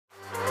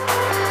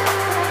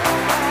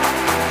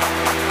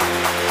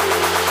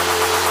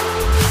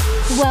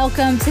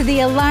Welcome to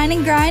the Align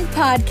and Grind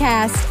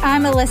podcast.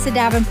 I'm Alyssa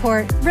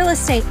Davenport, real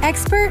estate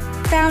expert,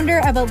 founder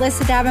of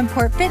Alyssa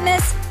Davenport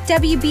Fitness,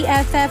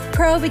 WBFF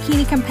pro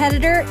bikini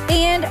competitor,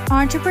 and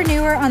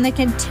entrepreneur on the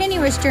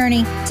continuous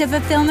journey to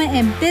fulfillment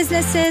in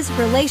businesses,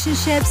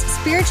 relationships,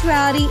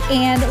 spirituality,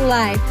 and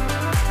life.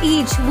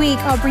 Each week,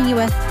 I'll bring you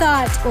a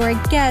thought or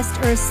a guest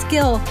or a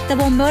skill that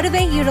will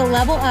motivate you to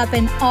level up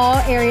in all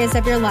areas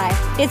of your life.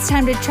 It's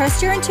time to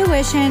trust your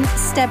intuition,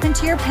 step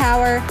into your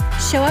power,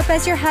 show up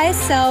as your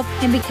highest self,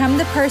 and become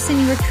the person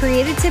you were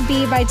created to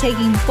be by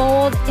taking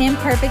bold,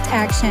 imperfect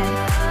action.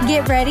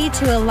 Get ready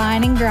to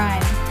align and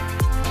grind.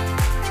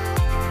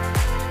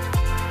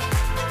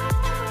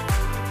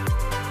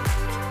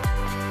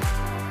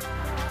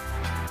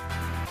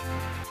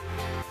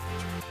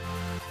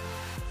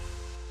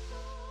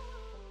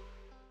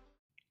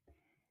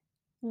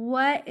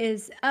 What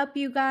is up,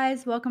 you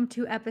guys? Welcome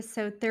to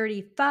episode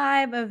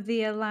 35 of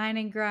the Align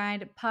and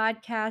Grind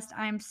podcast.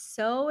 I'm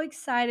so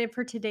excited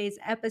for today's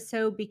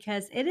episode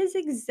because it is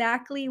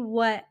exactly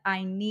what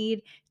I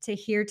need to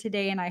hear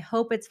today, and I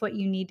hope it's what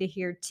you need to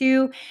hear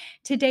too.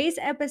 Today's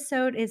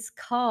episode is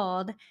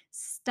called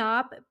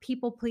Stop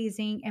People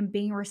Pleasing and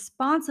Being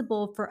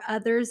Responsible for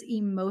Others'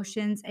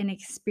 Emotions and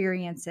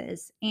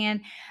Experiences.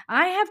 And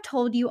I have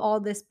told you all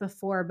this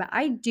before, but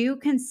I do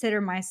consider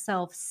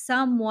myself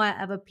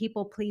somewhat of a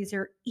people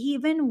pleaser,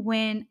 even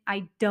when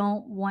I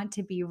don't want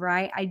to be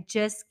right. I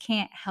just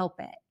can't help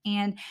it.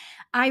 And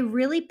I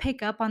really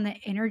pick up on the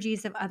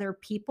energies of other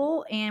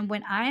people. And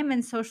when I am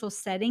in social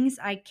settings,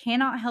 I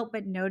cannot help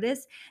but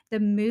notice the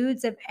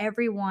moods of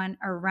everyone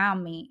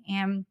around me.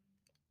 And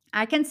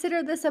I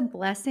consider this a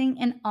blessing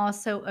and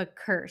also a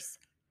curse.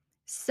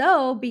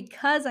 So,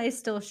 because I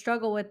still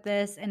struggle with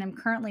this and I'm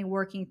currently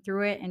working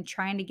through it and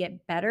trying to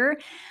get better,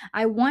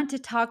 I want to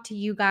talk to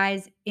you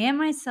guys and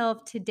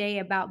myself today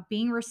about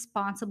being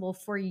responsible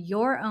for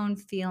your own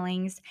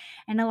feelings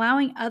and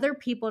allowing other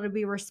people to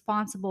be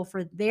responsible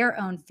for their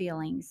own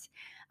feelings.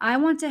 I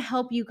want to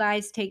help you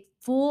guys take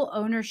full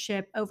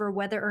ownership over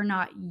whether or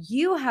not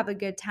you have a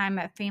good time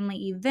at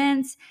family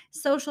events,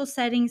 social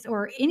settings,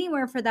 or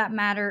anywhere for that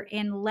matter,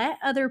 and let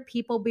other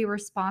people be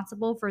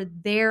responsible for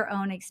their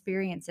own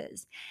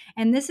experiences.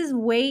 And this is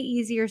way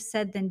easier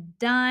said than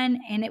done,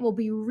 and it will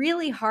be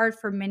really hard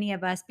for many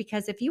of us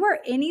because if you are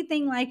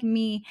anything like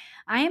me,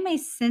 I am a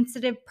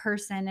sensitive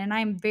person and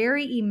I'm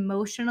very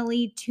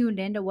emotionally tuned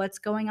into what's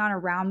going on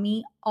around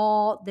me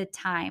all the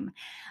time.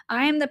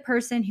 I am the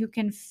person who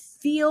can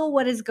feel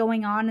what is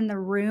going on in the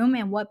room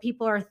and what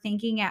people are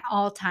thinking at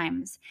all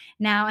times.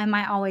 Now, am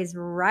I always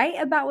right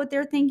about what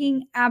they're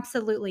thinking?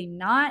 Absolutely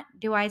not.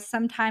 Do I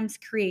sometimes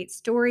create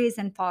stories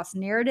and false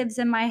narratives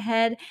in my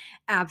head?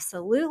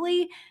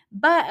 Absolutely.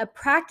 But a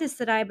practice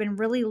that I've been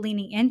really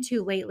leaning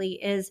into lately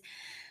is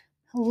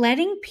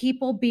letting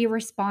people be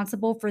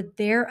responsible for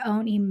their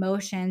own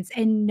emotions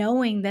and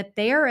knowing that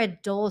they are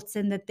adults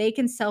and that they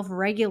can self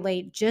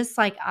regulate just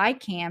like I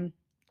can,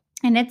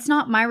 and it's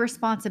not my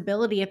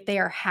responsibility if they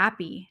are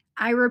happy.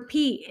 I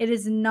repeat, it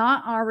is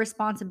not our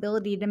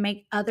responsibility to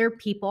make other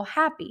people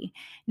happy.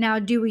 Now,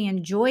 do we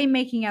enjoy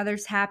making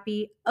others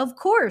happy? Of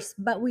course,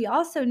 but we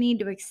also need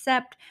to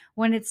accept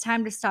when it's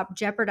time to stop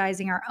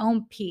jeopardizing our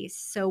own peace.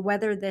 So,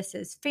 whether this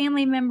is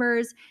family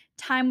members,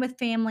 time with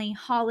family,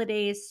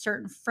 holidays,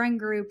 certain friend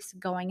groups,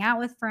 going out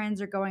with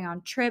friends, or going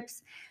on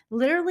trips,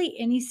 literally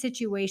any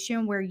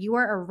situation where you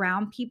are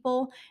around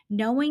people,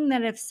 knowing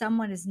that if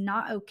someone is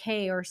not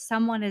okay or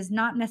someone is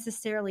not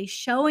necessarily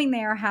showing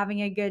they are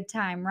having a good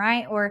time,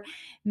 right? Or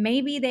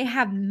maybe they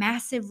have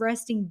massive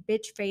resting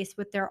bitch face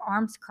with their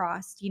arms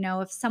crossed.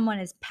 If someone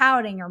is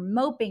pouting or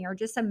moping or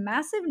just a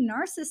massive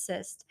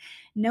narcissist,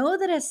 know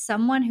that as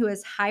someone who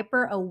is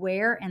hyper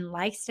aware and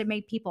likes to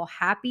make people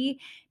happy,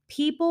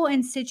 people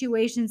in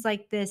situations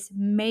like this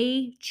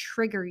may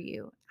trigger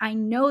you. I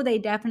know they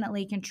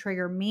definitely can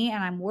trigger me,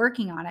 and I'm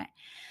working on it.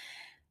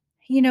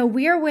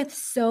 We are with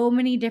so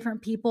many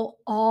different people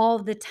all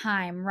the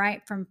time,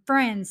 right? From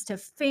friends to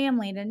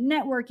family to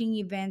networking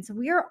events.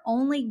 We are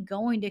only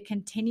going to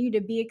continue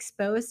to be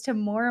exposed to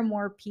more and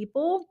more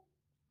people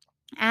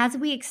as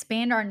we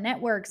expand our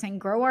networks and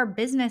grow our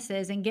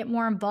businesses and get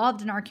more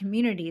involved in our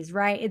communities,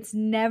 right? It's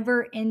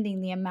never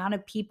ending the amount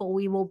of people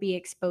we will be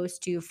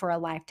exposed to for a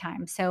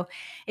lifetime. So,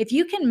 if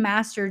you can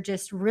master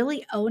just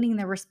really owning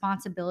the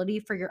responsibility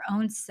for your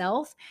own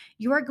self,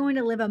 you are going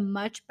to live a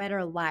much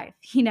better life.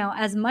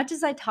 As much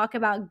as I talk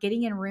about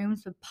getting in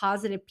rooms with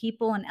positive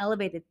people and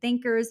elevated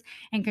thinkers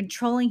and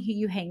controlling who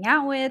you hang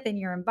out with and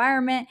your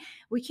environment,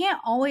 we can't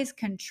always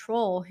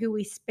control who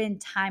we spend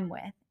time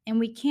with. And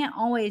we can't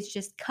always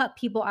just cut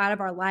people out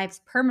of our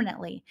lives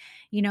permanently.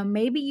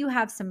 Maybe you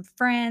have some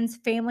friends,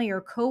 family,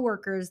 or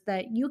coworkers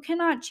that you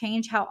cannot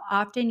change how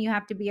often you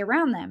have to be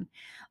around them.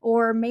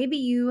 Or maybe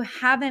you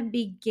haven't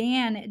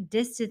began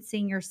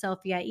distancing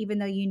yourself yet, even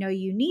though you know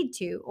you need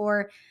to.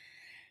 Or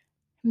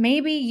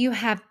Maybe you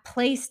have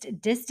placed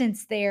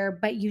distance there,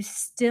 but you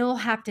still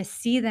have to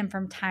see them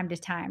from time to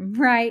time,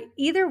 right?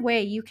 Either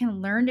way, you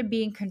can learn to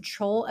be in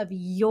control of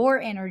your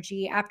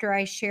energy after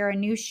I share a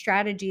new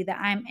strategy that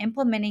I'm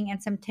implementing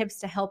and some tips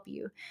to help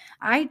you.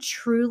 I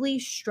truly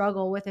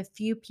struggle with a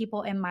few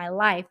people in my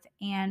life,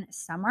 and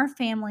some are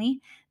family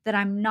that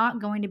I'm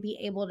not going to be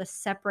able to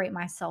separate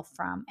myself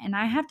from. And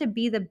I have to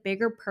be the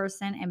bigger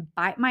person and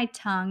bite my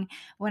tongue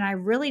when I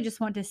really just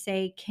want to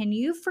say, can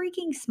you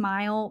freaking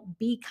smile,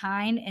 be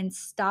kind, and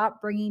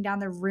stop bringing down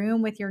the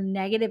room with your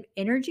negative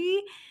energy?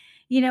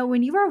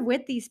 When you are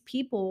with these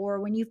people or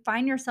when you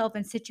find yourself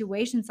in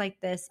situations like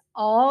this,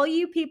 all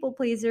you people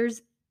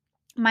pleasers,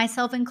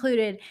 myself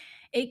included,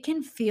 it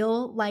can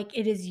feel like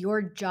it is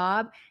your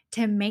job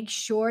to make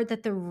sure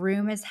that the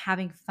room is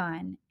having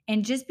fun.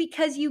 And just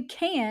because you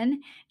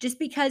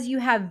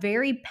have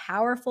very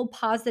powerful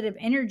positive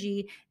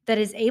energy that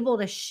is able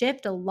to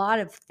shift a lot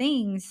of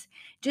things,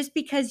 just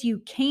because you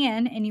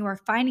can and you are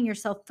finding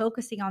yourself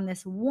focusing on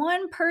this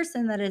one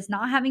person that is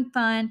not having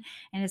fun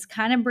and is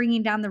kind of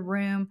bringing down the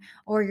room,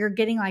 or you're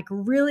getting like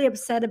really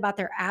upset about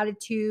their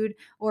attitude,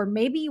 or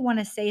maybe you want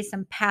to say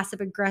some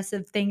passive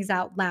aggressive things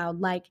out loud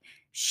like,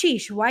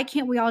 sheesh, why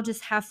can't we all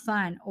just have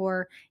fun?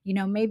 Or,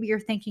 maybe you're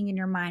thinking in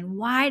your mind,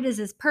 why does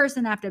this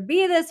person have to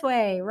be this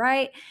way?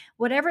 Right?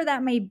 Whatever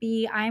that may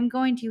be, I'm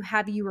going to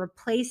have you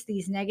replace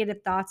these negative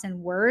thoughts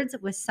and words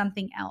with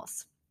something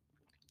else.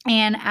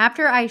 And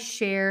after I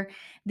share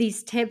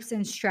these tips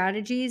and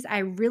strategies, I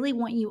really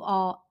want you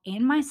all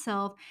and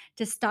myself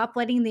to stop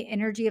letting the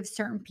energy of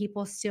certain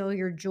people steal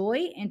your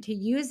joy and to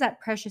use that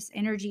precious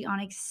energy on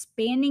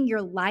expanding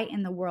your light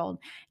in the world,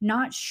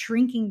 not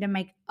shrinking to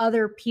make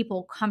other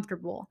people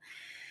comfortable.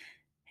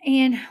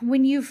 And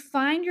when you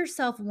find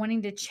yourself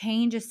wanting to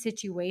change a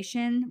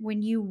situation,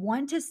 when you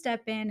want to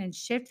step in and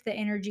shift the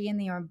energy in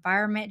the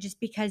environment just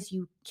because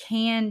you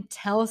can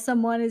tell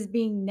someone is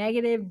being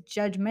negative,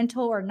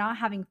 judgmental, or not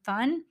having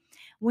fun,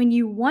 when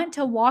you want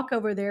to walk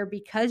over there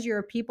because you're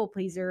a people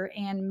pleaser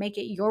and make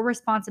it your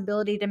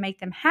responsibility to make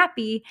them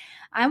happy,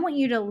 I want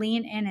you to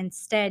lean in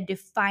instead to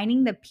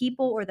finding the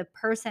people or the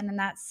person in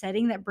that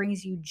setting that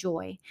brings you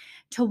joy,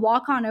 to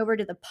walk on over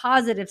to the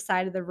positive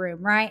side of the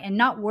room, right? And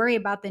not worry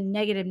about the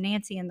negative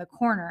Nancy in the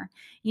corner.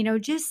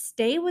 Just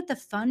stay with the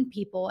fun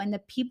people and the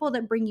people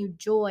that bring you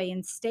joy,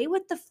 and stay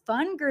with the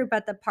fun group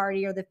at the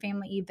party or the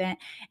family event,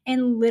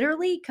 and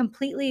literally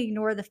completely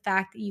ignore the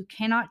fact that you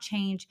cannot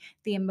change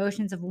the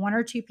emotions of one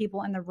or two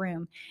people in the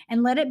room.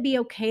 And let it be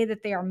okay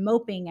that they are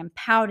moping and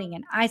pouting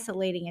and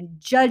isolating and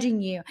judging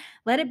you.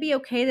 Let it be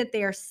okay that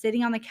they are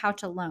sitting on the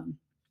couch alone.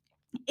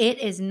 It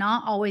is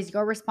not always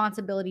your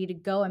responsibility to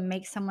go and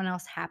make someone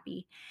else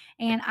happy.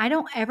 And I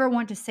don't ever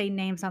want to say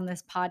names on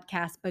this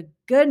podcast, but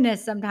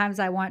goodness, sometimes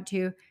I want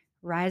to.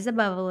 Rise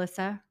above,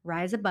 Alyssa,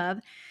 rise above.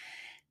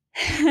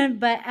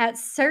 But at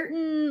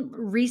certain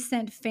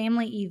recent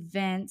family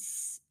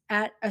events,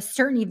 at a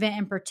certain event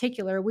in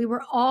particular, we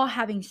were all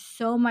having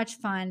so much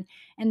fun.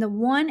 And the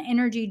one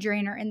energy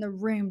drainer in the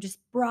room just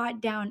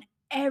brought down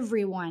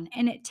everyone.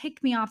 And it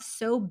ticked me off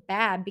so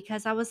bad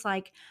because I was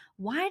like,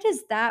 why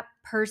does that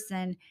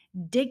person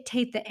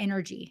dictate the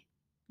energy?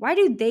 Why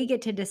do they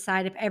get to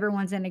decide if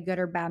everyone's in a good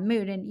or bad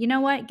mood? And you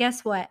know what?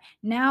 Guess what?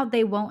 Now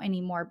they won't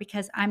anymore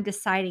because I'm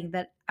deciding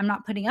that I'm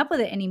not putting up with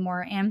it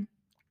anymore. And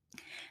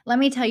let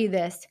me tell you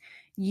this,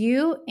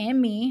 you and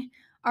me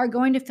are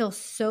going to feel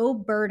so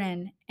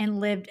burdened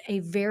and lived a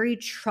very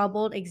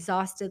troubled,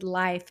 exhausted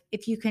life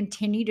if you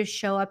continue to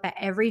show up at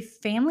every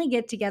family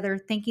get together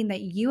thinking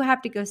that you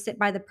have to go sit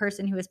by the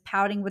person who is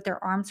pouting with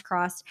their arms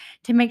crossed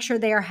to make sure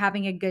they are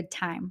having a good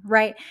time,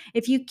 right?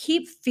 If you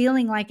keep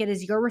feeling like it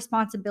is your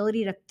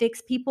responsibility to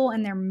fix people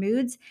and their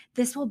moods,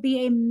 this will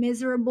be a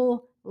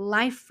miserable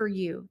life for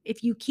you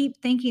if you keep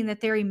thinking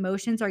that their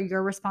emotions are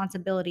your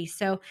responsibility.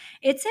 So,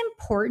 it's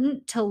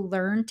important to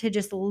learn to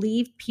just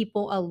leave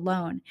people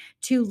alone,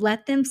 to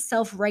let them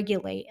self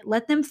regulate,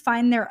 let them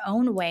find their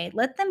own way,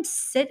 let them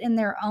sit in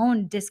their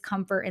own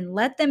discomfort and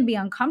let them be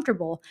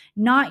uncomfortable,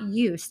 not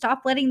you.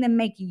 Stop letting them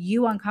make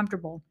you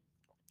uncomfortable.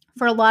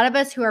 For a lot of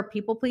us who are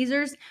people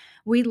pleasers,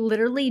 we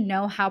literally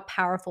know how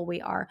powerful we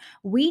are.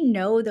 We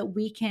know that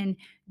we can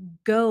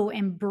go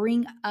and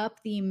bring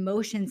up the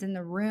emotions in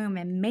the room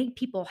and make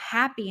people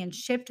happy and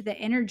shift the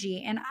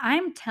energy. And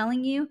I'm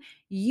telling you,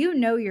 you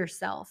know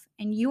yourself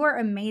and you are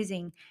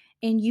amazing.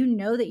 And you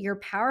know that you're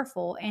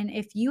powerful. And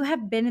if you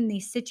have been in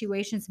these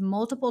situations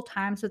multiple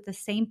times with the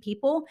same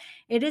people,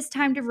 it is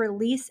time to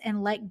release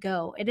and let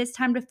go. It is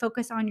time to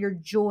focus on your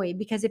joy,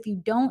 because if you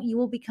don't, you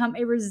will become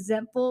a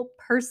resentful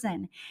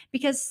person,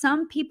 because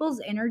some people's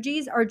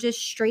energies are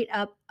just straight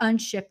up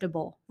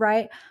unshiftable,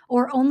 right?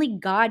 Or only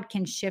God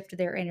can shift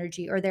their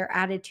energy or their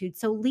attitude.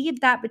 So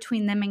leave that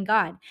between them and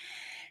God.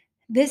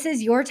 This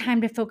is your time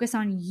to focus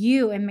on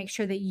you and make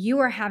sure that you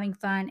are having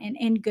fun and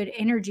in good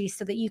energy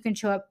so that you can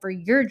show up for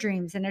your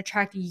dreams and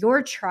attract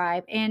your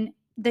tribe, and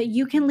that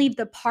you can leave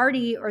the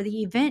party or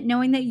the event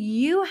knowing that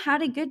you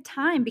had a good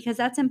time, because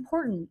that's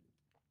important.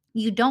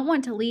 You don't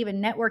want to leave a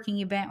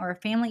networking event or a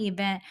family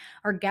event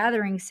or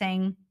gathering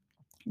saying,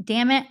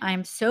 Damn it,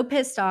 I'm so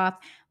pissed off.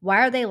 Why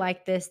are they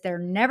like this? They're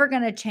never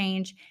going to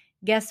change.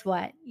 Guess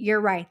what?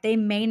 You're right. They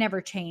may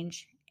never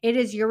change. It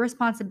is your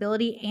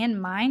responsibility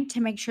and mine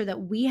to make sure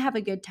that we have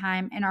a good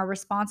time and are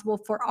responsible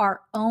for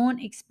our own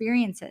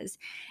experiences.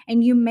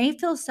 And you may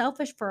feel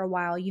selfish for a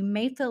while. You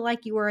may feel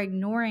like you are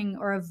ignoring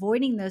or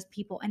avoiding those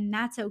people, and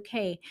that's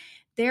okay.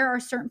 There are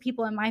certain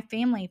people in my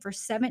family for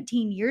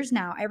 17 years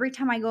now. Every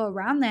time I go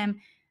around them,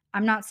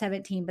 I'm not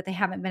 17, but they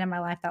haven't been in my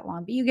life that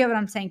long. But you get what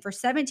I'm saying. For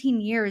 17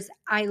 years,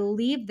 I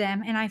leave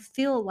them and I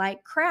feel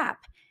like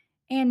crap.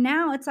 And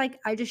now it's like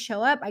I just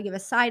show up, I give a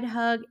side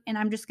hug, and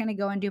I'm just going to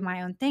go and do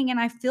my own thing. And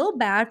I feel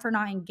bad for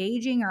not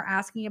engaging or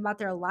asking about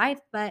their life,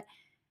 but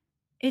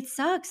it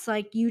sucks.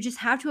 Like you just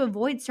have to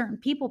avoid certain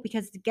people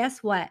because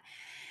guess what?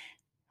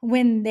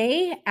 When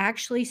they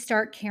actually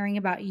start caring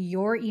about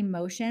your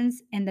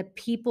emotions and the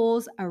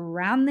people's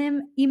around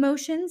them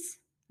emotions,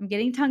 I'm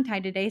getting tongue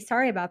tied today.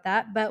 Sorry about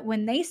that. But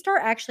when they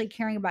start actually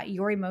caring about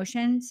your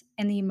emotions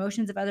and the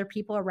emotions of other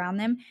people around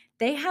them,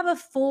 they have a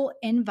full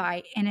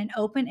invite and an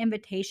open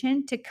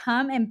invitation to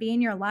come and be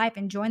in your life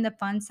and join the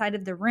fun side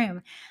of the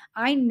room.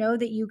 I know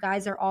that you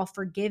guys are all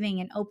forgiving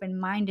and open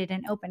minded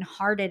and open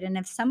hearted. And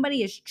if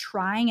somebody is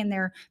trying and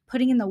they're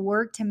putting in the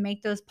work to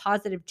make those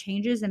positive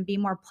changes and be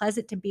more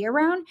pleasant to be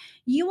around,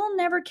 you will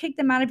never kick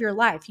them out of your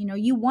life. You know,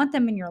 you want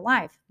them in your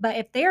life. But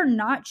if they are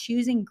not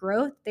choosing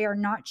growth, they are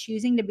not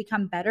choosing to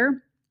become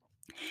better,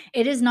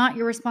 it is not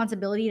your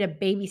responsibility to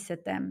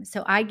babysit them.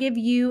 So I give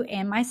you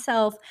and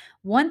myself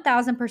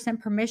 1000%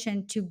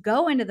 permission to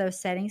go into those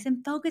settings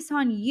and focus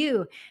on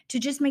you, to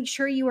just make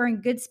sure you are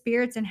in good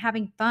spirits and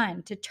having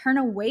fun, to turn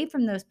away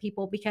from those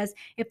people because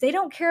if they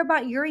don't care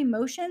about your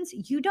emotions,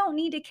 you don't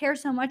need to care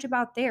so much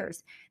about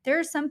theirs. There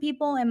are some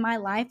people in my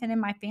life and in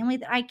my family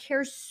that I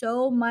care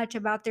so much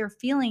about their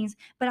feelings,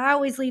 but I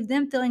always leave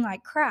them feeling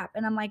like crap.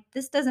 And I'm like,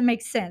 this doesn't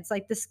make sense.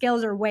 Like the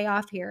scales are way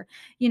off here,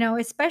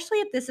 especially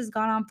if this has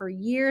gone on for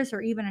years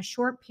or even a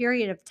short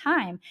period of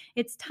time.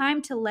 It's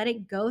time to let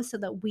it go so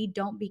that we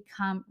don't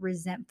become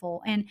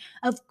resentful. And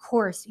of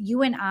course,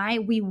 you and I,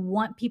 we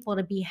want people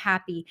to be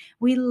happy.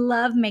 We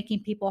love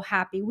making people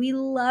happy. We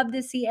love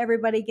to see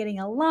everybody getting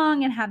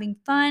along and having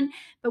fun,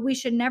 but we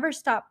should never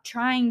stop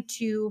trying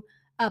to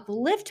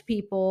uplift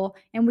people,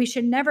 and we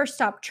should never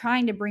stop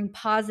trying to bring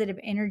positive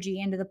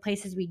energy into the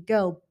places we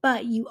go.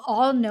 But you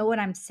all know what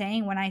I'm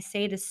saying when I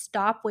say to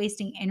stop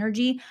wasting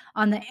energy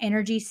on the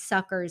energy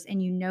suckers,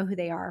 and you know who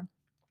they are.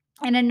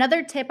 And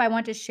another tip I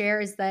want to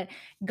share is that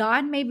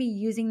God may be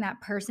using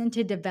that person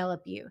to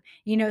develop you.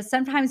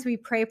 Sometimes we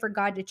pray for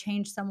God to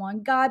change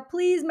someone. God,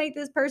 please make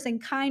this person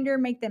kinder,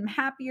 make them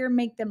happier,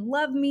 make them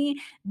love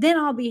me. Then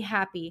I'll be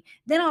happy.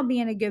 Then I'll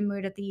be in a good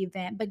mood at the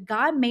event. But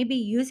God may be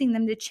using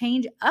them to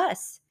change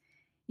us.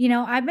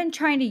 I've been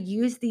trying to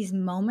use these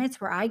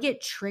moments where I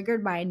get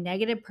triggered by a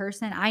negative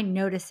person. I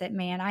notice it,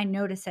 man. I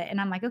notice it.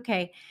 And I'm like,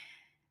 okay,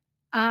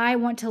 I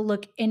want to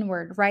look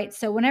inward, right?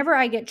 So whenever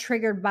I get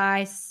triggered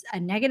by a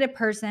negative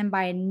person,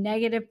 by a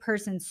negative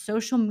person's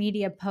social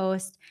media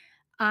post,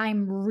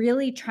 I'm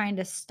really trying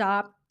to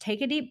stop,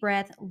 take a deep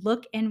breath,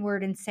 look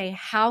inward, and say,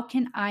 how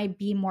can I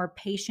be more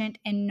patient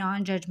and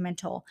non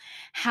judgmental?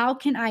 How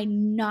can I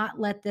not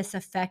let this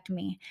affect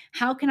me?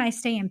 How can I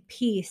stay in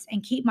peace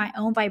and keep my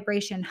own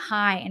vibration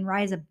high and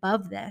rise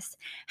above this?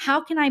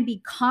 How can I be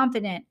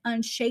confident,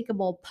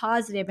 unshakable,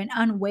 positive, and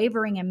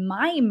unwavering in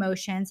my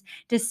emotions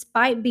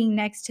despite being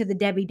next to the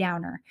Debbie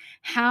Downer?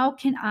 How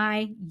can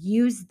I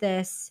use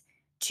this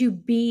to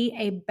be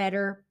a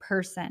better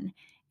person?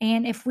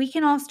 And if we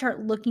can all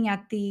start looking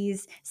at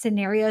these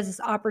scenarios as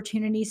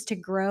opportunities to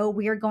grow,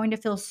 we are going to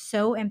feel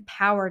so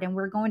empowered and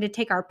we're going to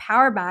take our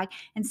power back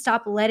and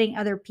stop letting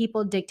other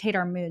people dictate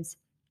our moods.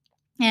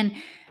 And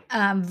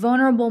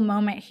vulnerable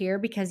moment here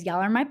because y'all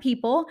are my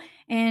people.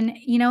 And,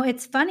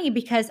 it's funny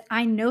because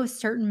I know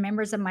certain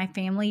members of my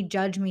family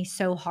judge me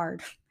so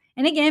hard.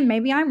 And again,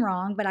 maybe I'm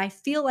wrong, but I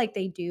feel like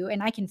they do,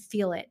 and I can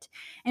feel it.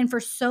 And for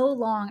so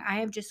long, I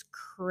have just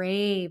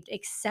craved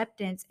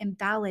acceptance and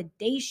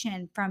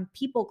validation from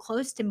people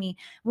close to me,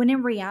 when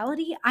in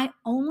reality, I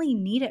only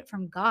need it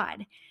from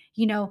God.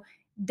 You know,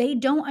 they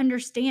don't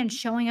understand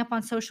showing up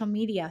on social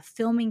media,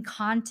 filming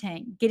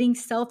content, getting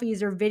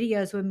selfies or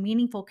videos with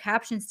meaningful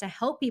captions to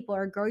help people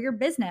or grow your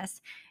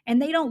business.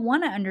 And they don't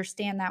want to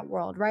understand that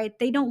world, right?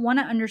 They don't want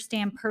to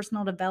understand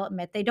personal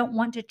development. They don't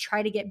want to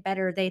try to get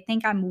better. They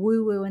think I'm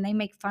woo woo and they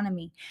make fun of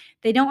me.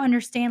 They don't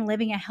understand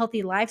living a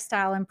healthy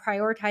lifestyle and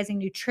prioritizing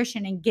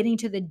nutrition and getting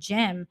to the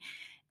gym,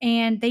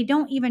 and they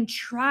don't even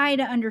try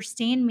to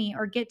understand me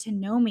or get to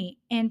know me.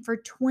 And for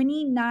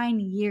 29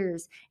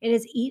 years, it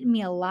has eaten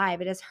me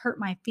alive. It has hurt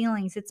my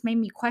feelings. It's made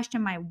me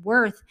question my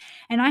worth.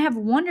 And I have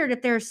wondered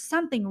if there's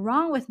something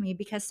wrong with me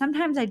because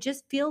sometimes I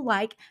just feel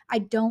like I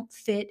don't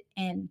fit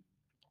in.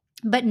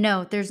 But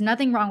no, there's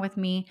nothing wrong with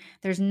me.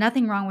 There's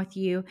nothing wrong with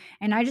you.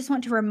 And I just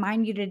want to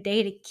remind you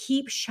today to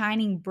keep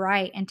shining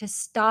bright and to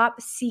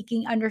stop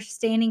seeking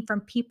understanding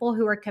from people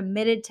who are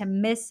committed to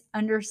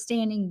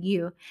misunderstanding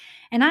you.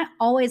 And I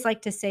always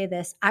like to say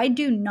this: I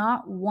do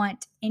not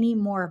want any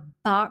more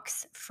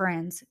box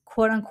friends,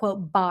 quote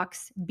unquote,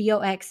 box,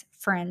 BOX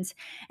friends.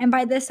 And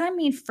by this, I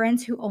mean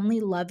friends who only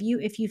love you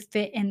if you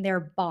fit in their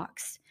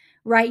box,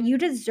 right? You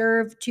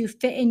deserve to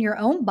fit in your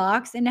own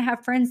box and to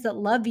have friends that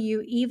love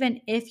you, even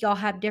if y'all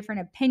have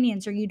different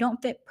opinions or you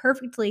don't fit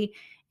perfectly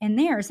in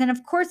theirs. And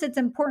of course, it's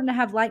important to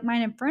have like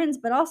minded friends,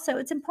 but also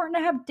it's important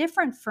to have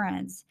different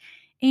friends.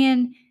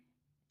 And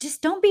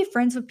just don't be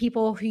friends with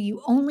people who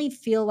you only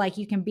feel like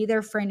you can be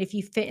their friend if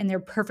you fit in their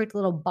perfect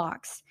little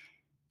box.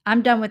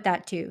 I'm done with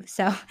that too.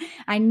 So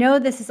I know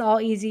this is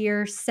all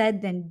easier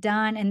said than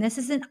done. And this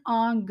is an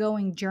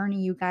ongoing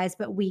journey, you guys,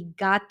 but we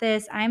got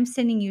this. I'm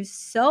sending you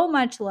so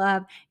much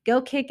love. Go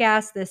kick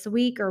ass this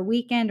week or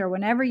weekend or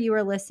whenever you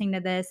are listening to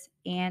this.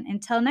 And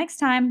until next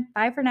time,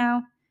 bye for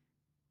now.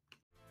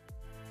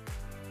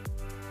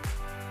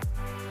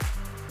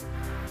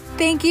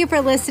 Thank you for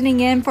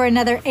listening in for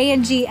another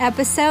A&G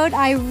episode.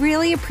 I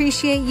really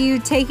appreciate you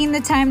taking the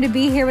time to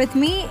be here with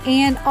me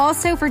and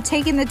also for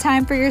taking the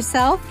time for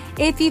yourself.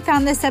 If you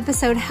found this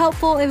episode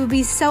helpful, it would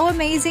be so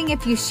amazing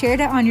if you shared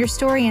it on your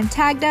story and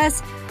tagged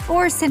us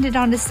or sent it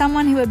on to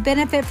someone who would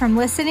benefit from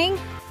listening.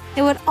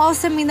 It would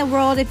also mean the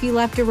world if you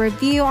left a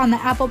review on the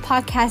Apple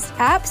Podcast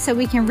app so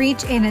we can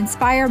reach and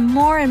inspire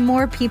more and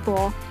more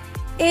people.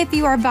 If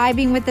you are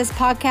vibing with this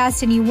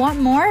podcast and you want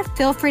more,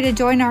 feel free to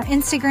join our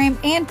Instagram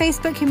and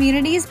Facebook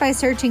communities by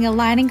searching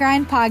Align and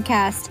Grind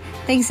Podcast.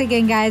 Thanks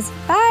again, guys.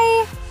 Bye.